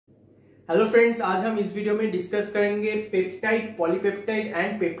Hello friends, आज हम इस वीडियो में डिस्कस करेंगे peptide, polypeptide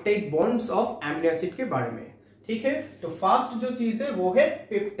and peptide bonds of amino acid के बारे में। ठीक है, तो फर्स्ट जो चीज है वो है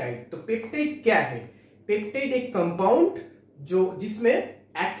पेप्टाइड। तो पेप्टाइड क्या है? पेप्टाइड एक कंपाउंड जो जिसमें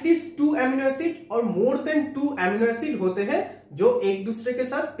एटलीस्ट 2 एमिनो एसिड और मोर देन 2 एमिनो एसिड होते हैं जो एक दूसरे के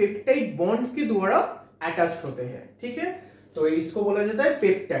साथ पेप्टाइड बॉन्ड के द्वारा अटैच्ड होते हैं। ठीक है, तो इसको बोला जाता है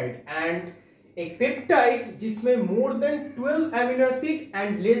पेप्टाइड। एंड एक पेप्टाइड जिसमें more than 12 amino acid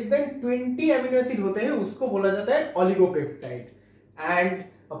and less than 20 amino acid होते हैं उसको बोला जाता है oligopeptide. And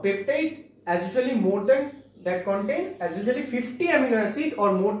a peptide as usually more than that contain as usually 50 amino acid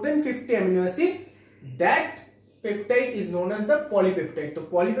or more than 50 amino acid, that peptide is known as the polypeptide। तो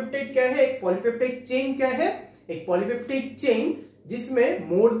polypeptide क्या है? एक polypeptide chain क्या है? एक polypeptide chain जिसमें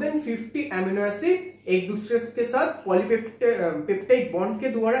more than 50 amino acid एक दूसरे के साथ पॉलीपेप्टाइड बॉन्ड के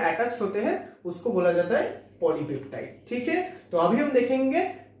द्वारा अटैच होते हैं उसको बोला जाता है पॉलीपेप्टाइड। ठीक है, तो अभी हम देखेंगे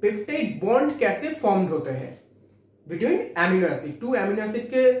पेप्टाइड बॉन्ड कैसे फॉर्म्ड होते हैं between amino acid. 2 amino acid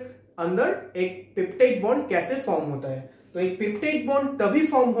के अंदर एक पेप्टाइड बॉन्ड कैसे फॉर्म होता है। तो एक पेप्टाइड बॉन्ड तभी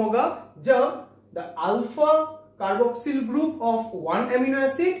फॉर्म होगा जब the alpha carboxyl group of 1 amino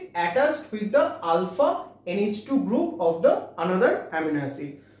acid attached with the alpha NH2 group of the another amino acid।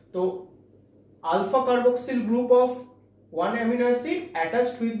 तो alpha carboxyl group of 1 amino acid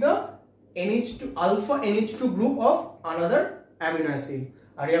attached with the NH2 alpha NH2 group of another amino acid,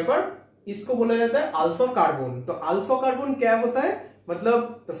 और यहाँ पर इसको बोला जाता है alpha carbon. तो alpha carbon क्या होता है?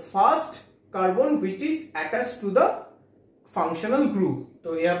 मतलब the first carbon which is attached to the functional group.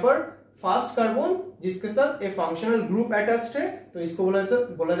 तो यहाँ पर फर्स्ट कार्बन जिसके साथ एक फंक्शनल ग्रुप अटैच्ड है तो इसको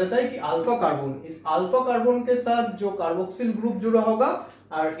बोला जाता है कि अल्फा कार्बन। इस अल्फा कार्बन के साथ जो कार्बोक्सिल ग्रुप जुड़ा होगा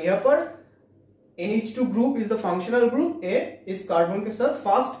और यहाँ पर NH2 group is the functional group, ए इस कार्बन के साथ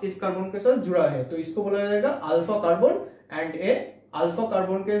फर्स्ट इस कार्बन के साथ जुड़ा है तो इसको बोला जाएगा alpha carbon. And A alpha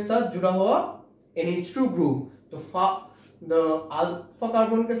carbon के साथ जुड़ा हुआ NH2 ग्रुप, तो द अल्फा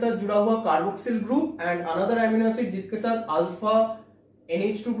कार्बन के साथ जुड़ा हुआ carboxyl group and another amino acid जिसके साथ अल्फा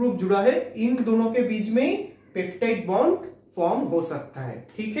NH2 ग्रुप जुड़ा है, इन दोनों के बीच में ही पेप्टाइड बॉन्ड फॉर्म हो सकता है।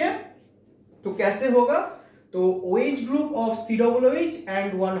 ठीक है, तो कैसे होगा? तो OH group of COOH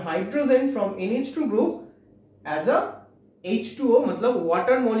and 1 hydrogen from NH2 group as a H2O, मतलब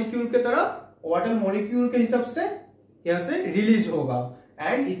वाटर मॉलिक्यूल के तरह वाटर मॉलिक्यूल के हिसाब से यहां से रिलीज होगा।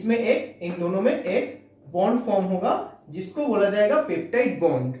 एंड इसमें इन दोनों में एक बॉन्ड फॉर्म होगा जिसको बोला जाएगा पेप्टाइड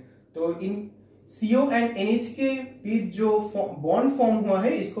बॉन्ड। तो इन CO एंड NH के बीच जो बॉन्ड फॉर्म हुआ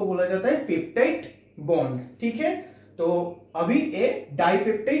है इसको बोला जाता है पेप्टाइड बॉन्ड। ठीक है, तो अभी एक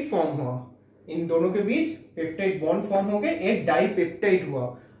डाइपेप्टाइड फॉर्म हुआ, इन दोनों के बीच पेप्टाइड बॉन्ड फॉर्म हो गए, एक डाइपेप्टाइड हुआ।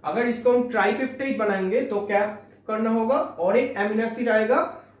 अगर इसको हम ट्राइपेप्टाइड बनाएंगे तो क्या करना होगा? और एक एमिनो एसिड आएगा,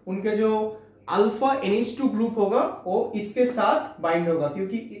 उनके जो अल्फा NH2 ग्रुप होगा वो इसके साथ बाइंड होगा,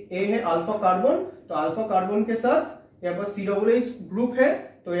 क्योंकि ए है अल्फा कार्बन, तो अल्फा कार्बन के साथ यहाँ पर COOH ग्रुप है,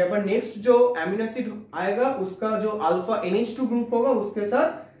 तो यहाँ पर नेक्स्ट जो एमिनो एसिड आएगा उसका जो अल्फा NH2 ग्रुप होगा उसके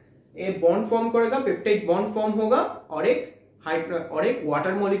साथ एक बॉन्ड फॉर्म करेगा, पेप्टाइड बॉन्ड फॉर्म होगा और एक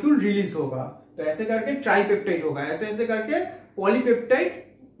वाटर मॉलिक्यूल रिलीज होगा। तो ऐसे करके ट्राइपेप्टाइड होगा। ऐसे ऐसे करके पॉलीपेप्टाइड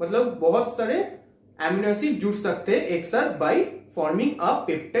मतलब बहुत सारे एमिनो एसिड जुड़ सकते हैं एक साथ by forming a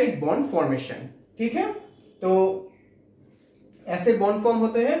peptide bond formation. ठीक है, तो ऐसे बॉन्ड फॉर्म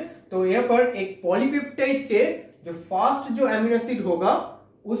होते हैं। तो यहाँ पर एक पॉलीपेप्टाइड के जो फर्स्ट जो एमिनो एसिड होगा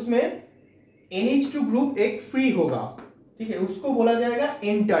उसमें NH2 ग्रुप एक फ्री होगा। ठीक है, उसको बोला जाएगा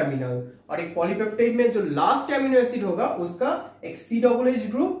N टर्मिनल। और एक पॉलीपेप्टाइड में जो लास्ट एमिनो एसिड होगा उसका एक COOH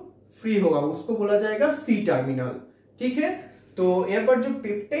ग्रुप फ्री होगा, उसको बोला जाएगा C टर्मिनल। ठीक है, तो यहाँ पर जो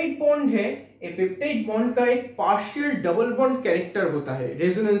पेप्टाइड बॉन्ड है, ये पेप्टाइड बॉन्ड का एक पार्शियल डबल बॉन्ड कैरेक्टर होता है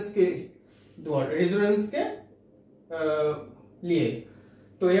रेजोनेंस के द्वारा, रेजोनेंस के लिए।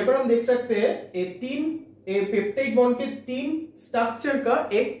 तो यहाँ पर हम देख सकते हैं पेप्टाइड बॉन्ड के 3 स्ट्रक्चर का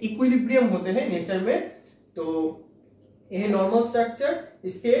एक इक्विलिब्रियम होते हैं नेचर में। तो यह नॉर्मल स्ट्रक्चर,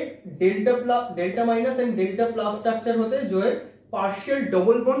 इसके delta minus and delta plus structure होते हैं जो है पार्शियल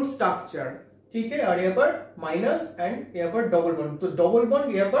डबल बॉन्ड स्ट्रक्चर। ठीक है, और यहाँ पर माइनस एंड यहाँ पर डबल बॉन्ड। तो डबल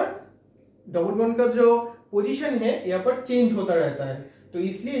बॉन्ड यहाँ पर डबल बॉन्ड का जो पोजीशन है यहाँ पर चेंज होता रहता है, तो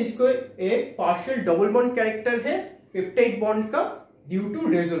इसलिए इसको एक पार्शियल डबल बॉन्ड कैरेक्टर है पेप्टाइड बॉन्ड का ड्यू टू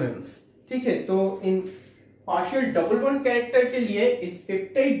रेजोनेंस। ठीक है, तो इन पार्शियल डबल बॉन्ड कैरेक्टर के लिए इस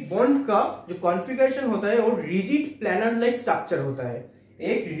पेप्टाइड बॉन्ड का जो कॉन्फ़िगरेशन होता है वो रिजिड प्लानर लाइक स्ट्रक्चर होता है,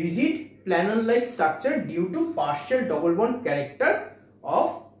 एक rigid planner like structure due to partial double bond character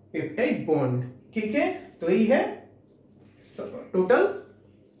of peptide bond. ठीक है, तो यही है total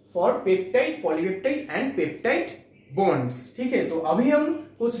for peptide, polypeptide and peptide bonds. ठीक है, तो अभी हम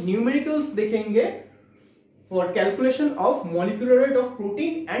कुछ न्यूमेरिकल्स देखेंगे for calculation of molecular weight of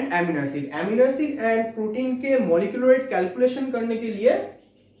protein and amino acid and protein के मॉलिक्यूलर वेट कैलकुलेशन करने के लिए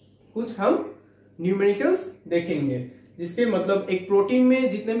कुछ हम न्यूमेरिकल्स देखेंगे, जिसके मतलब एक प्रोटीन में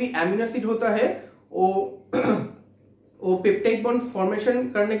जितने भी एमिनो एसिड होता है वो पेप्टाइड बॉन्ड फॉर्मेशन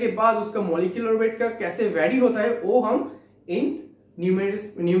करने के बाद उसका मॉलिक्यूलर वेट का कैसे वैरी होता है वो हम इन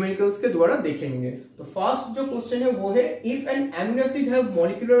न्यूमेरिकल्स के द्वारा देखेंगे। तो फर्स्ट जो क्वेश्चन है वो है, if N amino acid have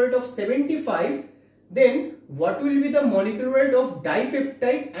molecular weight of 75 then what will be the molecular weight of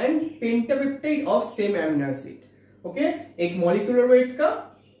dipeptide and पेंटापेप्टाइड of same amino acid. Okay, एक मॉलिक्यूलर वेट का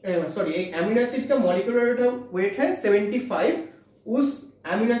एक एमिनो एसिड का मॉलिक्यूलर वेट है 75, उस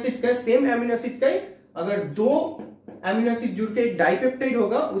एमिनो एसिड का same amino acid का अगर दो एमिनो एसिड जुड़ के एक डाइपेप्टाइड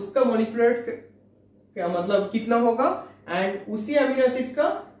होगा उसका मॉलिक्यूलर वेट क्या मतलब कितना होगा, एंड उसी एमिनो एसिड का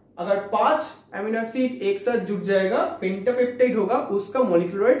अगर 5 एमिनो एसिड एक साथ जुड़ जाएगा पेंटापेप्टाइड होगा उसका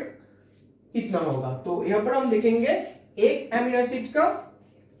मॉलिक्यूलर वेट कितना होगा। तो यहाँ पर हम देखेंगे एक एमिनो एसिड का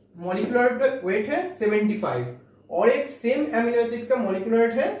मॉलिक्यूलर वेट है 75 और एक सेम एमिनो एसिड का मॉलिक्यूलर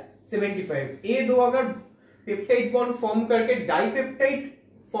वेट है 75। ये दो अगर पेप्टाइड बॉन्ड फॉर्म करके डाइपेप्टाइड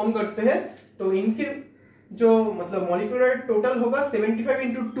फॉर्म करते हैं तो इनके जो मतलब मॉलिक्यूलर टोटल होगा 75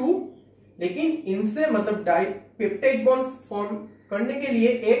 इंटू 2, लेकिन इनसे मतलब पेप्टाइड बॉन्ड फॉर्म करने के लिए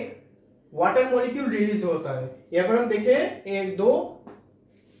एक वाटर मॉलिक्यूल रिलीज होता है। यहाँ पर हम देखें एक दो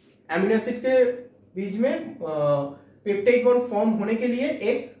एमिनो एसिड के बीच में पेप्टाइड बॉन्ड फॉर्म होने के लिए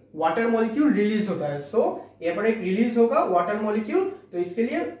एक वाटर मॉलिक्यूल रिलीज होता है। सो यहाँ पर एक रिलीज होगा वाटर मॉलिक्यूल, तो इसके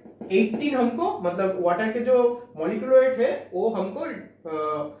लिए 18 हमको मतलब वाटर के जो मॉलिक्यूलर वेट है वो हमको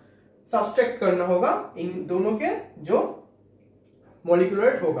सब्सट्रैक्ट करना होगा इन दोनों के जो मॉलिक्यूलर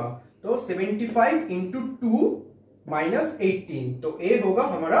वेट होगा। तो 75 इंटू 2 माइनस 18, तो ए होगा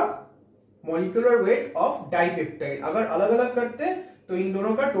हमारा मॉलिक्यूलर वेट ऑफ डाइपेप्टाइड। अगर अलग अलग करते तो इन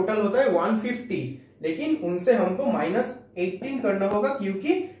दोनों का टोटल होता है 150, लेकिन उनसे हमको माइनस 18 करना होगा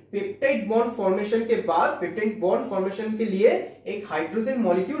क्योंकि पेप्टाइड बॉन्ड फॉर्मेशन के बाद पेप्टाइड बॉन्ड फॉर्मेशन के लिए एक हाइड्रोजन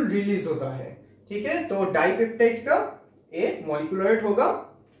मॉलिक्यूल रिलीज होता है। ठीक है, तो डाइपेप्टाइड का ए मॉलिक्यूलर वेट होगा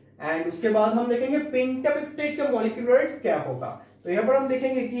एंड उसके बाद हम देखेंगे पेंटापेप्टाइड का मॉलिक्यूलर वेट क्या होगा। तो यहाँ पर हम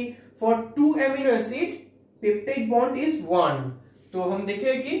देखेंगे कि for 2 amino acid peptide bond is 1, तो हम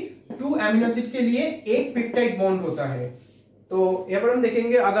देखेंगे कि 2 एमिनो एसिड के लिए एक पेप्टाइड बॉन्ड होता है। तो यहाँ पर हम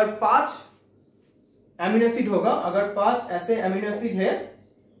देखेंगे अगर 5 एमिनो एसिड होगा, अगर 5 ऐसे एमिनो एसिड है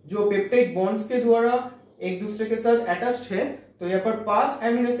जो पेप्टाइड बॉन्ड्स के द्वारा एक दूसरे के साथ अटैच्ड है, तो यहाँ पर 5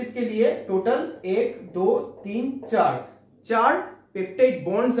 एमिनो एसिड के लिए total 1 2 3 4 peptide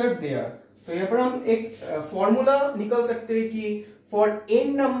bonds are there. तो यहाँ पर हम एक फॉर्मूला निकल सकते हैं कि for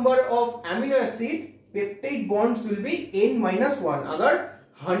n number of amino acid peptide bonds will be n-1। अगर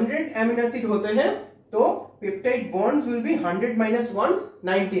 100 एमिनो एसिड होते हैं तो peptide bonds will be 100 - 1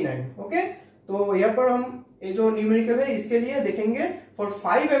 99। Okay, तो यहाँ पर हम ये जो न्यूमेरिकल है इसके लिए देखेंगे for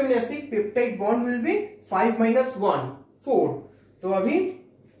 5 amino acid peptide bond will be 5 - 1 4। तो अभी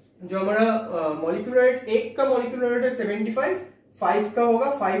जो हमारा मॉलिक्यूलर वेट एक का मॉलिक्यूलर वेट है 75, 5 का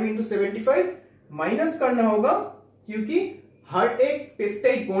होगा 5 इंटू 75 माइनस करना होगा क्योंकि हर एक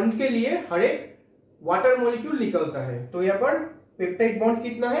पेप्टाइड बॉन्ड के लिए हर एक वाटर मॉलिक्यूल निकलता है। तो यहाँ पर पेप्टाइड बॉन्ड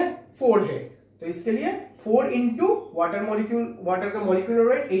कितना है 4 है, तो इसके लिए 4 इंटू वाटर मॉलिक्यूल, वाटर का मॉलिक्यूलर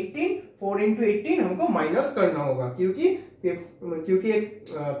वेट 18, 4 इंटू 18 हमको माइनस करना होगा क्योंकि एक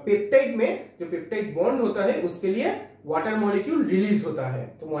पेप्टाइड में जो पेप्टाइड बॉन्ड होता है उसके लिए वाटर मॉलिक्यूल रिलीज होता है,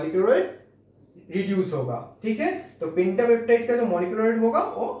 तो मॉलिक्यूलर वेट रिड्यूस होगा। ठीक है, तो पेंटापेप्टाइड का जो मॉलिक्यूलर वेट होगा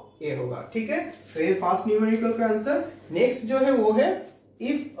वो ए होगा। ठीक है, तो ये फर्स्ट न्यूमेरिकल का आंसर। नेक्स्ट जो है वो है,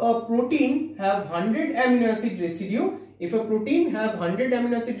 if a protein have 100 amino acid residue, if a protein have 100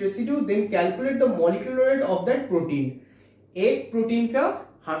 amino acid residue then calculate the molecular weight of that protein। एक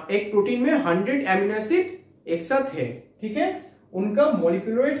प्रोटीन में 100 एमिनो एसिड एक साथ है, ठीक है, उनका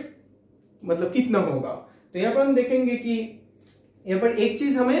मॉलिक्यूलर वेट मतलब कितना होगा। तो यहाँ पर हम देखेंगे कि यहाँ पर एक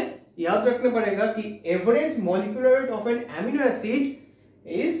चीज हमें याद रखना पड़ेगा कि average molecular weight of N amino acid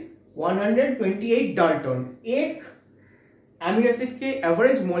is 128 Dalton. एक एमिनो एसिड के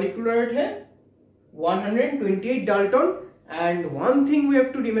एवरेज मॉलिक्यूलर वेट है 128 Dalton, and one thing we have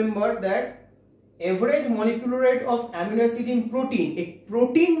to remember that average molecular weight of amino acid in protein, एक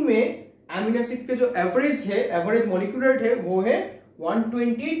protein में amino acid के जो average है, average molecular weight है वो है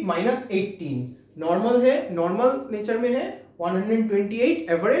 128 माइनस 18। नॉर्मल है, नॉर्मल नेचर में है 128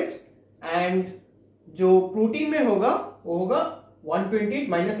 एवरेज, एंड जो प्रोटीन में होगा वो होगा 128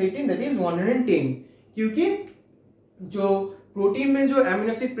 माइनस 18 दैट इज 110, क्योंकि जो प्रोटीन में जो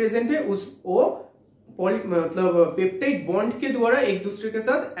एमिनो एसिड प्रेजेंट है उस वो मतलब पेप्टाइड बॉन्ड के द्वारा एक दूसरे के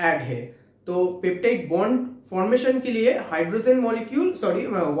साथ ऐड है। तो पेप्टाइड बॉन्ड फॉर्मेशन के लिए हाइड्रोजन मॉलिक्यूल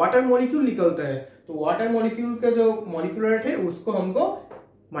वाटर मॉलिक्यूल निकलता है, तो तो वाटर मॉलिक्यूल का जो मॉलिक्यूलर वेट है उसको हमको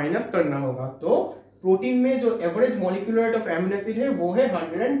माइनस करना होगा। तो प्रोटीन में जो average molecular weight of amino acid है वो है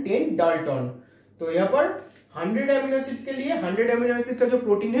 110 डाल्टन। तो यहाँ पर 100 एमिनो एसिड के लिए 100 एमिनो एसिड का जो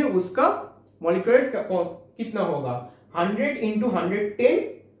प्रोटीन है उसका मॉलिक्यूलर वेट कितना होगा, 100 into 110,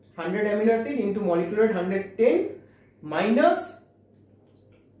 100 amino acid into molecular weight 110 minus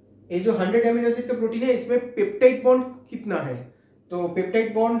ये जो 100 एमिनो एसिड का प्रोटीन है इसमें पेप्टाइड बॉन्ड कितना है। तो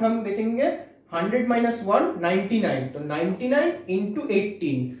पेप्टाइड बॉन्ड हम देखेंगे 100 माइनस 1 99, तो 99 इंटू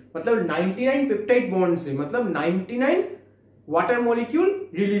 18 मतलब 99 पेप्टाइड बॉन्ड से मतलब 99 वाटर मॉलिक्यूल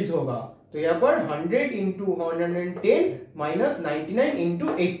रिलीज होगा। तो यहाँ पर 100 इंटू 110 माइनस 99 इंटू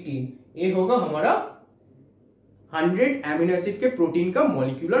 18 ये होगा हमारा 100 एमिनो एसिड के प्रोटीन का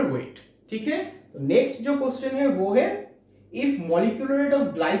मॉलिक्यूलर वेट। ठीक है, तो नेक्स्ट जो क्वेश्चन है वो है if molecular weight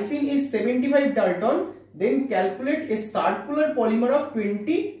of glycine is 75 Dalton then calculate a circular polymer of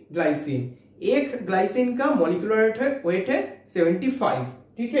 20 glycine. एक ग्लाइसिन का मॉलिक्यूलर वेट है 75।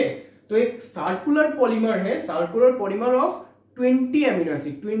 ठीक है, तो एक सर्कुलर पॉलीमर है, circular polymer of 20 amino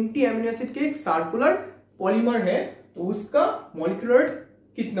acid, 20 amino acid के एक सर्कुलर पॉलीमर है, तो उसका मॉलिक्यूलर वेट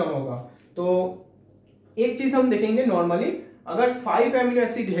कितना होगा। तो एक चीज हम देखेंगे नॉर्मली, अगर 5 एमिनो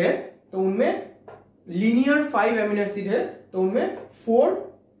एसिड है तो उनमें लीनियर 5 एमिनो एसिड है तो उनमें 4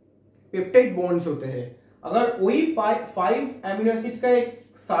 पेप्टाइड बॉन्ड्स होते हैं। अगर वही 5 एमिनो एसिड का एक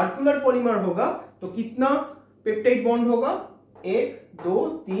सर्कुलर पॉलीमर होगा तो कितना पेप्टाइड बॉन्ड होगा, 1 2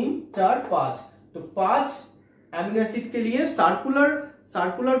 3 4 5। तो 5 एमिनो एसिड के लिए सर्कुलर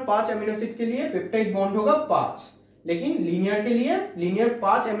 5 एमिनो एसिड के लिए पेप्टाइड बॉन्ड होगा 5, लेकिन लीनियर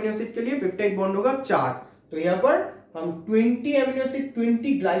 5 एमिनो एसिड के लिए पेप्टाइड बॉन्ड होगा 4। तो यहाँ पर हम 20 एमिनो एसिड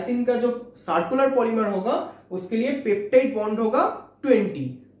 20 ग्लाइसिन का जो सर्कुलर पॉलीमर होगा उसके लिए पेप्टाइड बॉन्ड होगा 20,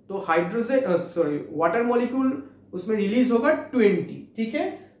 तो हाइड्रोजन वाटर मॉलिक्यूल उसमें रिलीज होगा 20। ठीक है,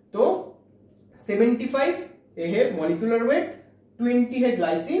 तो 75 ये है मॉलिक्यूलर वेट, 20 है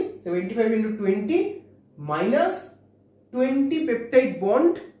glycine, 75 into 20 minus 20 peptide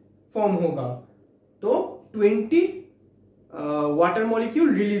bond form होगा, तो 20 वाटर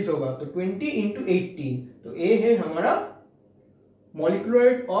मॉलिक्यूल रिलीज होगा, तो 20 इंटू 18, तो ये है हमारा molecular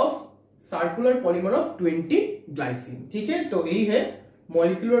weight of circular polymer of 20 glycine. ठीक है, तो यही है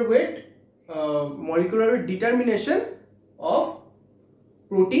molecular weight determination of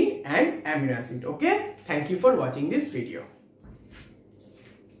protein and amino acid. Okay, thank you for watching this video.